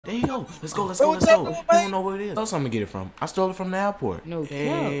There you go. Let's go. Let's Bro, go. what's Let's up, go. bro, You man? don't know where it is. That's where I'm gonna get it from. I stole it from the airport. No cap.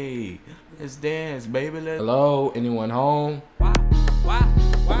 Hey, let's dance, baby. Hello, anyone home? Why?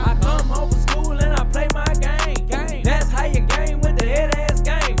 I come home from school and I play my game. That's how you game with the head ass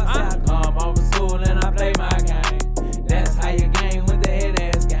game. I come home from school and I play my game. That's how you game with the head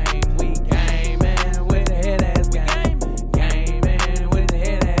ass game. We gaming with the head ass game. Gaming with the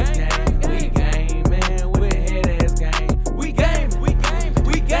head ass game. We gaming with the head ass game.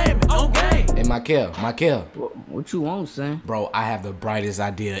 We gaming on game. Hey, Michael. What you want, son? Bro, I have the brightest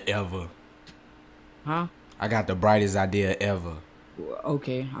idea ever. Huh? I got the brightest idea ever.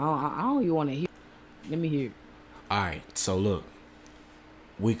 Okay. I don't even want to hear. Let me hear. Alright, so look.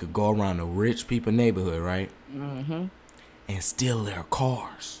 We could go around the rich people neighborhood, right? Mm-hmm. And steal their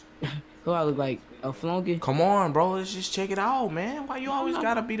cars. So I look like a flunky. Come on, bro. Let's just check it out, man. Why you always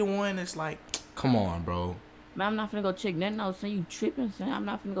gotta be the one that's like, come on, bro. Man, I'm not finna go check nothing out, son. You tripping, son. I'm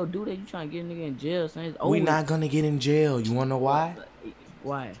not finna go do that. You trying to get a nigga in jail, son. It's over. We not gonna get in jail. You wanna know why?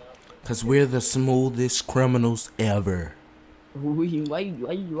 Why? Cause we're the smoothest criminals ever. Why you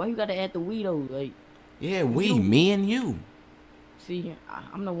gotta add the we though? Like, Yeah, me and you. see,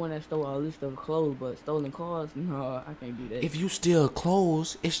 I'm the one that stole all this stuff, clothes, but stolen cars, no, I can't do that. If you steal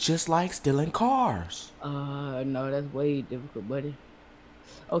clothes, it's just like stealing cars. No, that's way difficult, buddy.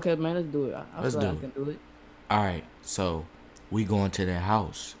 Okay, man, let's do it. I Let's feel do like it. I can do it. All right, so we going to their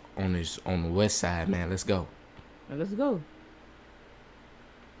house on the west side, man. Let's go. Now, let's go.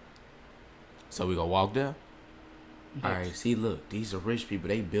 So we gonna walk there. All right, see, look, these are rich people.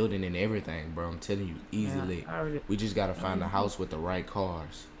 They building and everything, bro. I'm telling you, easily. Yeah, We just gotta find a house with the right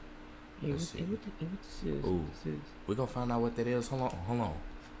cars. Let's see. Ooh, we gonna find out what that is. Hold on.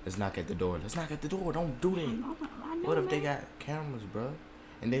 Let's knock at the door. Don't do that. What if they got cameras, bro?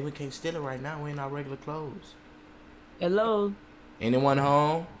 And we can't steal it right now. We in our regular clothes. Hello. Anyone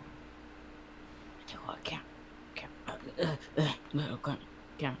home? Cam. Oh, okay. Let's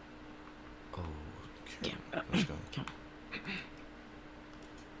go.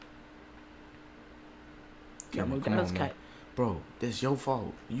 Camera, come on, man. Bro, this your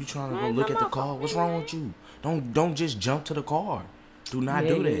fault. You trying to go look at the car? What's wrong with you? Don't just jump to the car. Do not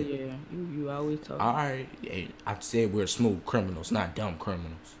do that. Yeah. You always talk. All right. Hey, I said we're smooth criminals, not dumb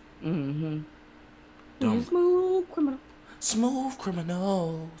criminals. Mm-hmm. Dumb. Smooth criminal. Smooth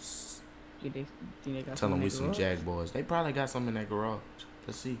criminals. They got Tell them we some garage? jack boys. They probably got some in that garage.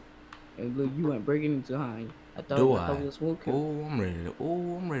 Let's see. Hey, look, you went breaking into high. I thought it was smooth criminal. I'm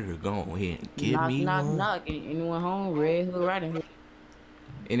ready to go ahead and give knock, me knock, one. knock. Anyone home? Red Hood Riding Hood.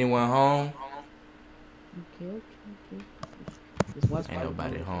 Anyone home? Okay. This one spot. Ain't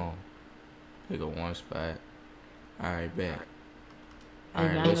nobody home. They go one spot. All right, bet. All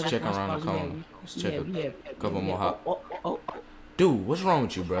right, let's check around the corner. Let's check a couple more hop. Oh. Dude, what's wrong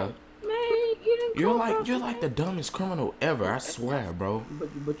with you, bro? Man, you're You're like the dumbest criminal ever. I swear, bro. But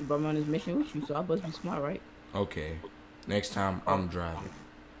you brought me on this mission with you, so I must be smart, right? Okay. Next time I'm driving.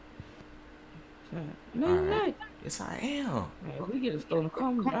 No, All you're right. not. Yes, I am. Man, if we get a stolen car,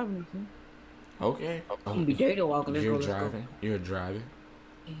 I'm driving it. Okay. I'm gonna be there to walk. You're driving. You're driving.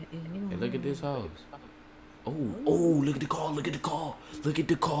 Hey, look at this house. Oh, look at the car. Look at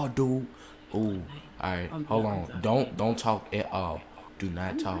the car, dude. Oh, all right. Hold on. Don't talk at all. Do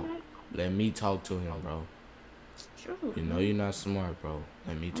not talk. Let me talk to him, bro. You know you're not smart, bro.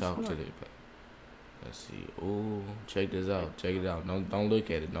 Let me talk to this, bro. Let's see. Oh, check this out. Check it out. Don't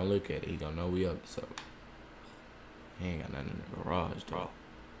look at it. Don't look at it. He gonna know we up to something. He ain't got nothing in the garage, bro.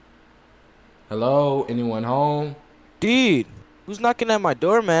 Hello? Anyone home? Dude, who's knocking at my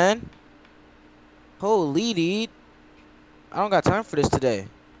door, man? Holy, dude. I don't got time for this today.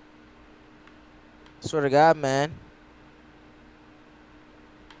 Swear to God, man.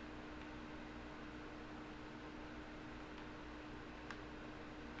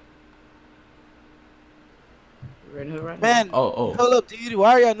 Man, Oh. hold up, dude.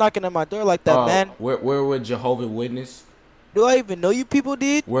 Why are y'all knocking at my door like that, man? Where would Jehovah Witness? Do I even know you people,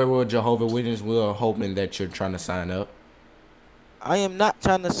 dude? Where would Jehovah Witness? We're hoping that you're trying to sign up. I am not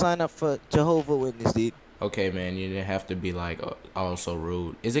trying to sign up for Jehovah Witness, dude. Okay, man. You didn't have to be like all so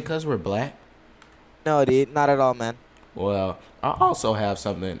rude. Is it because we're black? No, dude. Not at all, man. Well, I also have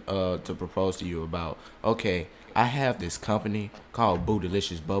something to propose to you about. Okay, I have this company called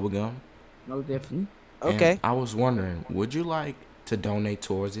Bootylicious Bubblegum. No, definitely. Okay. And I was wondering, would you like to donate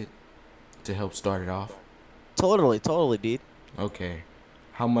towards it to help start it off? Totally, dude. Okay.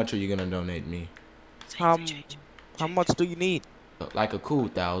 How much are you gonna donate me? How much do you need? Like a cool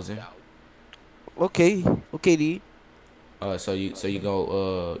 1,000. Okay, dude. So you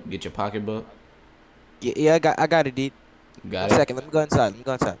go get your pocketbook. Yeah, I got it, dude. Got 1 it? second. Let me go inside. Let me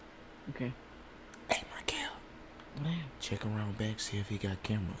go inside. Okay. Hey, Michael. Check around back, see if he got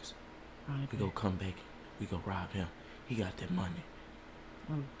cameras. Alright, We go come back. We go rob him. He got that money.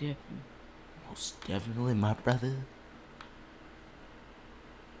 oh, definitely. Most definitely, my brother.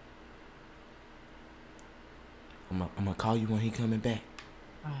 I'm gonna call you when he coming back.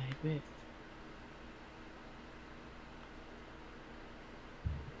 Alright, bet.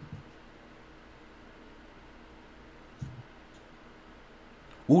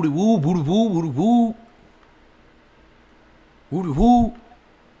 Woody woo, woody woo, woody woo. Woody woo.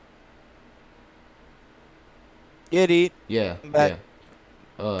 Yeah, dude. Yeah, I'm back.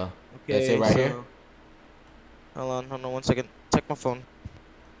 yeah. Okay, That's it right here? Hold on 1 second. Check my phone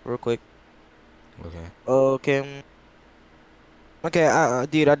real quick. Okay. Okay. Okay,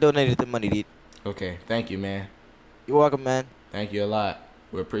 dude, I donated the money, dude. Okay, thank you, man. You're welcome, man. Thank you a lot.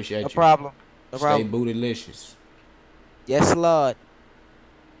 We No appreciate you. problem. No Stay problem. bootylicious. Yes, Lord.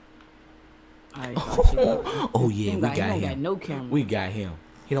 Alright, so I check out. Oh, He yeah, don't we got, got he don't him. got no camera. We got him.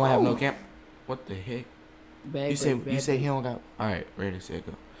 He don't have no cam. What the heck? Bad You break, bad say he break. don't got. All right, ready, set,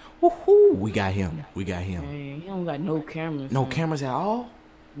 go. Woohoo! We got him. We got him. Man, he don't got no cameras. No son. cameras at all?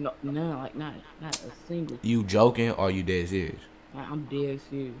 No, none. Like not a single. You joking or you dead serious? I'm dead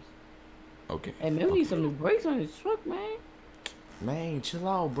serious. Okay. Hey man, we need some new brakes on his truck, man. Man, chill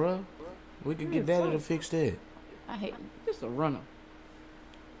out, bro. We could get Real Daddy to talk. fix that. I hate just a runner.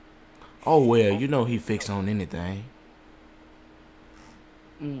 Oh well, you know he fixed on anything.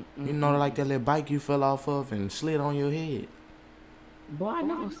 You know, like that little bike you fell off of and slid on your head. Boy, I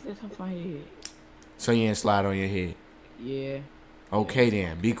never slid off my head. So you ain't slide on your head. Yeah. Okay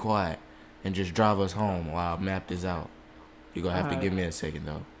then, be quiet and just drive us home while I map this out. You gonna have to give me a second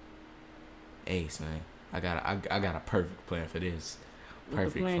though. Ace, man, I got a perfect plan for this. Perfect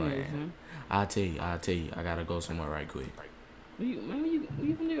What the plan plan. is, man? I'll tell you. I gotta go somewhere right quick. Where you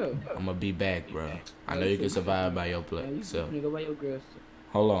finna go? I'm gonna be back, bro. I know you can survive by your Yeah, you place. So finna go by your girls.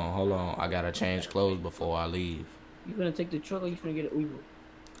 hold on. I gotta change clothes before I leave. You finna take the truck or you finna get an Uber?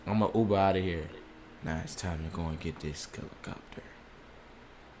 I'm gonna Uber out of here. Now it's time to go and get this helicopter.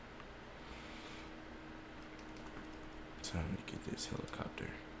 Time to get this helicopter.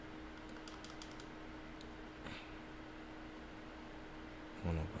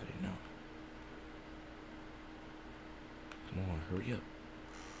 Won't nobody know. Come on, hurry up.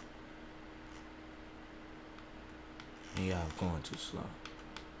 And y'all going too slow.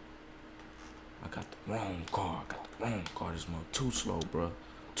 I got the wrong car. This mother too slow, bro.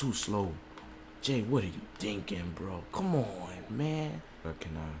 Too slow. Jay, what are you thinking, bro? Come on, man. Where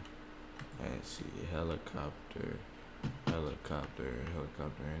can I? Let's see. Helicopter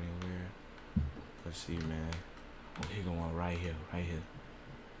anywhere. Let's see, man. Oh, he got one right here.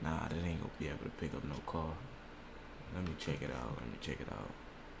 Nah, that ain't gonna be able to pick up no car. Let me check it out.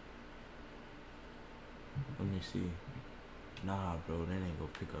 Let me see. Nah, bro, that ain't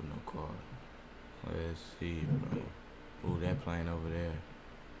gonna pick up no car. Let's see, bro. Oh, that plane over there.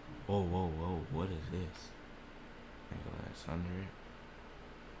 Whoa, what is this? Glass under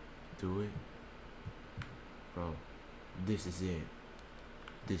it. Do it. Bro, this is it.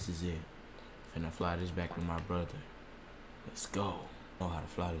 Finna fly this back to my brother. Let's go. Know how to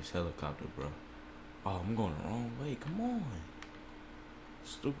fly this helicopter, bro. Oh, I'm going the wrong way. Come on.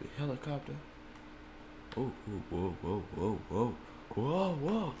 Stupid helicopter. Oh, whoa.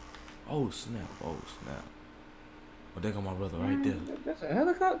 Oh, snap. Oh, there go my brother right there. That's a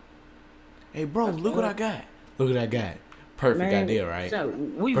helicopter? Hey, bro, look what I got. Perfect idea, right? So,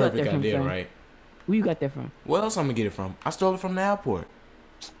 where you got that from, son? Right? Where you got that from? Where else I'm gonna get it from? I stole it from the airport.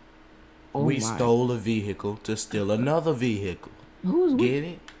 Oh We my. stole a vehicle to steal another vehicle. Who's Get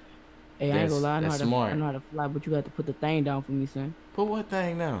it? Hey, I ain't gonna lie. That's smart. I know how to fly, but you got to put the thing down for me, son. Put what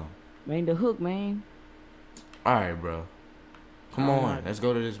thing down? Man, the hook, man. Alright, bro. Come on, let's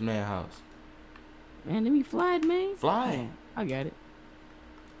go to this man's house. Man, let me fly it, man. Fly. Man, I got it.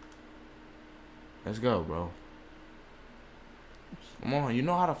 Let's go, bro. Come on, you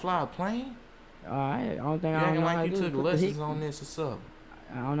know how to fly a plane? Alright, I don't think You I don't acting know how like to you do took it. Put the lessons hook- on this. What's up?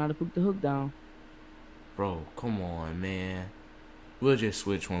 I don't know how to put the hook down. Bro, come on, man. We'll just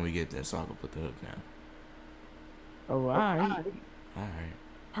switch when we get there so I can put the hook down. Alright. Alright.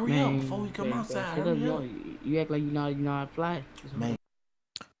 Hurry up before we come outside. Hurry up. You act like you know how to fly. Man.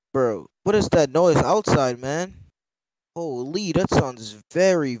 Bro, what is that noise outside, man? Holy, that sounds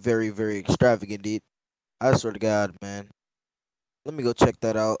very, very, very extravagant, dude. I swear to God, man. Let me go check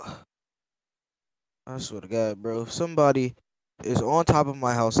that out. I swear to God, bro. If somebody is on top of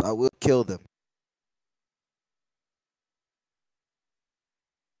my house, I will kill them.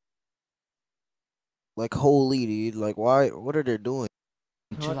 Like, holy, dude. Like, why? What are they doing?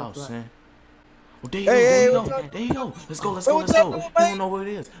 Chill out, son. Oh, there you Hey, go, there hey, you what's go, up? there you go. Let's go, let's Hey, go, what's let's up, go. little He man? don't know where it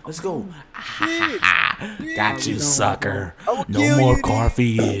is. Let's go. Shit. Got you, sucker. I will No kill more you, car dude. for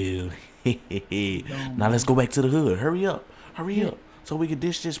you. Now let's go back to the hood. Hurry up, hurry up, so we can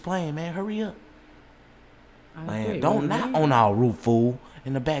dish this plane, man. Hurry up, man. Don't not on our roof, fool.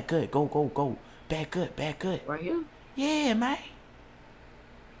 In the back gut. Go, go, go. Back gut, back gut. Right here? Yeah, man.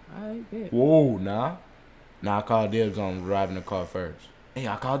 Alright, bet. Whoa, nah. Nah, I called dibs on driving the car first. Hey,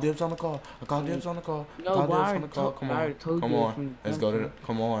 I called dibs on the car. I called dibs on the car. I No, called but dibs I on the car. already Come on. told Come you on. from Let's go to the,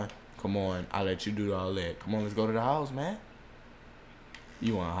 come on. Come on. I'll let you do all that. Come on, let's go to the house, man.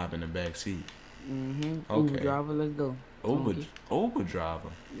 You want to hop in the back seat? Mm-hmm. Okay. Uber driver, let's go. Uber driver.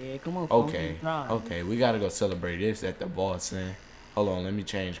 Yeah, come on. Okay. Drive. Okay, we got to go celebrate this at the bar, son. Hold on, let me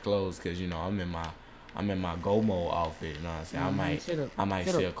change clothes because, you know, I'm in my go mode outfit, you know what I'm saying? I might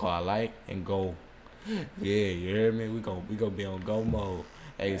see a car I like and go. Yeah, you hear me? We gonna be on go mode.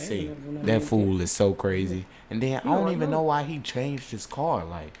 Hey, see, that fool is so crazy. And then I don't even know why he changed his car.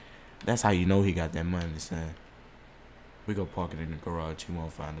 Like, that's how you know he got that money, son. We go park it in the garage. He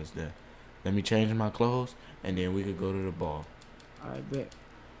won't find us there. Let me change my clothes, and then we could go to the bar. Alright, bet.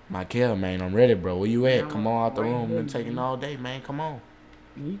 Michael, man, I'm ready, bro. Where you at? Man, Come on out the right room. here, Been taking man. all day, man. Come on.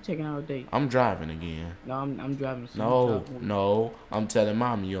 You taking out a date? I'm driving again. No, I'm driving. No. I'm telling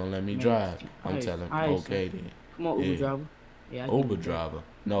mommy you don't let me drive. I'm Alright, telling. alright, Okay then. Come on, Uber driver. Yeah, I Uber driver.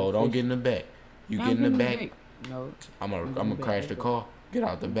 No, don't get in the back. You get in the back. No. I'm gonna crash the car. Get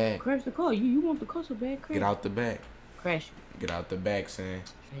out the back. Crash the car. You want the car so bad? Crash. Get out the back. Crash it. Get out the back, son.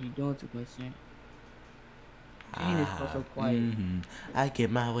 Hey, you doing too much, son. Dang, this car so quiet. I get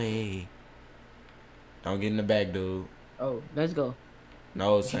my way. Don't get in the back, dude. Oh, let's go.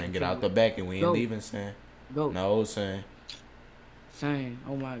 No, son. Get out the back and we ain't leaving, son. Go. No, son. Son,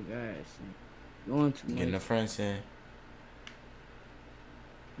 oh my God, son. Going too much. Get in the front, son.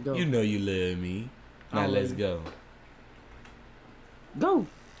 Go. You know you love me. Now let's go. Go.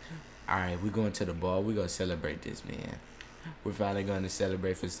 Alright, we're going to the bar. We're going to celebrate this, man. We're finally going to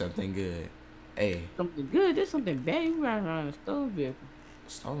celebrate for something good. Hey. Something good? There's something bad. You riding around a stolen vehicle.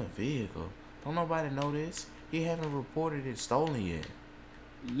 Stolen vehicle? Don't nobody know this. He haven't reported it stolen yet.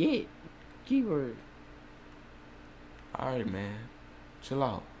 Yet. Keyword. Alright, man. Chill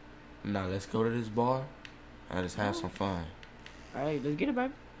out. Now, let's go to this bar. And let's have some fun. Alright, let's get it,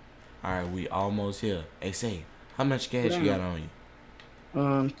 baby. Alright, we almost here. Hey, say, how much gas you got on you?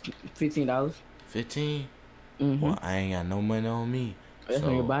 $15. 15? Mm-hmm. Well, I ain't got no money on me. That's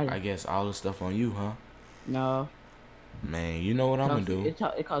on your body. I guess all the stuff on you, huh? No. Man, you know what I'm gonna do. It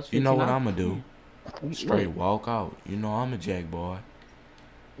costs $15. You know what I'm gonna do. Straight What? walk out. You know I'm a jack boy.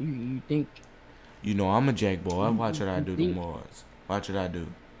 You think? You know I'm a jack boy. Watch what I you do think- tomorrow. Watch what I do.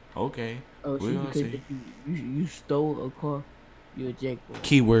 Okay. Oh, we gonna because see. you stole a car. You a jack boy.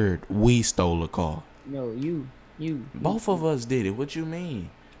 Keyword, we stole a car. No, you. Both of us did it. What you mean?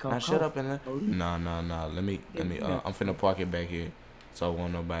 Now shut up and let. Oh, No. Let me. I'm finna park it back here, so I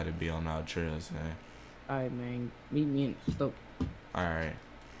won't nobody be on our trails, man. Alright, man. Meet me in the store. All right.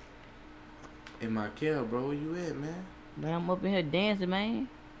 In my car, bro. Where you at, man? Man, I'm up in here dancing, man.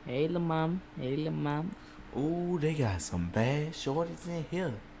 Hey, la mama. Hey, la mama. Ooh, they got some bad shorties in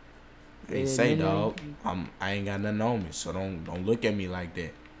here. They Yeah, say, no. dog, I ain't got nothing on me, so don't look at me like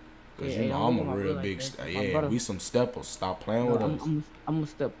that. Cause Yeah, you know don't I'm look a at real me big, like that. My yeah, brother. we some steppers. Stop playing with us. I'm a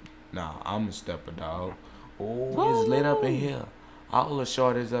step. Nah, I'm a stepper, dog. Oh, it's lit up in here. All the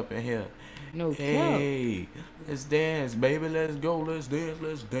shorties up in here. No cap. Hey, let's dance, baby. Let's go. Let's dance.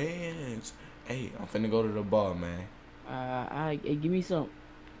 Let's dance. Hey, I'm finna go to the bar, man. Hey, give me some.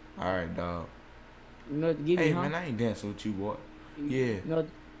 All right, dog. You know what to give Hey, me, huh? man, I ain't dancing with you, boy. Yeah. You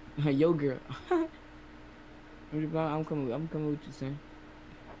know, yo, girl. I'm coming with you, son.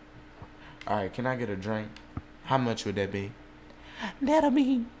 All right, can I get a drink? How much would that be? That'll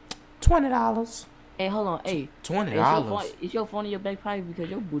be $20. Hey, hold on. Hey, $20. Is your phone in your back pocket because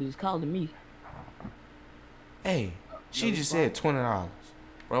your booty is calling me? Hey, she just said $20.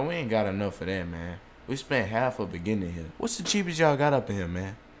 Bro, we ain't got enough for that, man. We spent half of it getting in here. What's the cheapest y'all got up in here,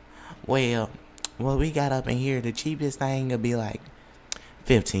 man? Well, what we got up in here, the cheapest thing would be like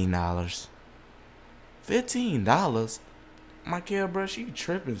 $15. $15? My kid, bro, she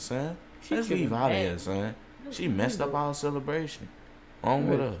tripping, son. Let's leave out of here, son. She messed up our celebration. On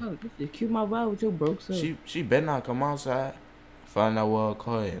with her. Just cue my vibe with your broke self. She better not come outside. Find out where her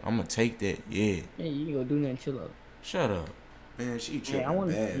car is. I'm gonna take that, yeah. Yeah, you ain't gonna do nothing. Chill out. Shut up. Man, she tripping I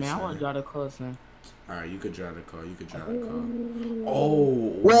want bad, to drive the car, son. Alright, you could drive the car.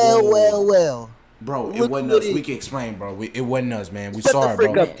 Oh. Well. Bro, it Look wasn't what us. We can explain, bro. It wasn't us, man. We Shut saw the it,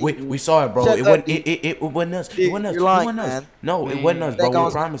 frick bro. up, We saw it, bro. Shut It up, wasn't. D. It wasn't us. It wasn't us. You're It lying, wasn't us. man. No, it wasn't us, Think bro. I We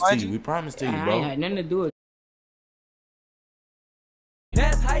was gonna promised find to you. you? We promised to you, I ain't bro. had nothing to do with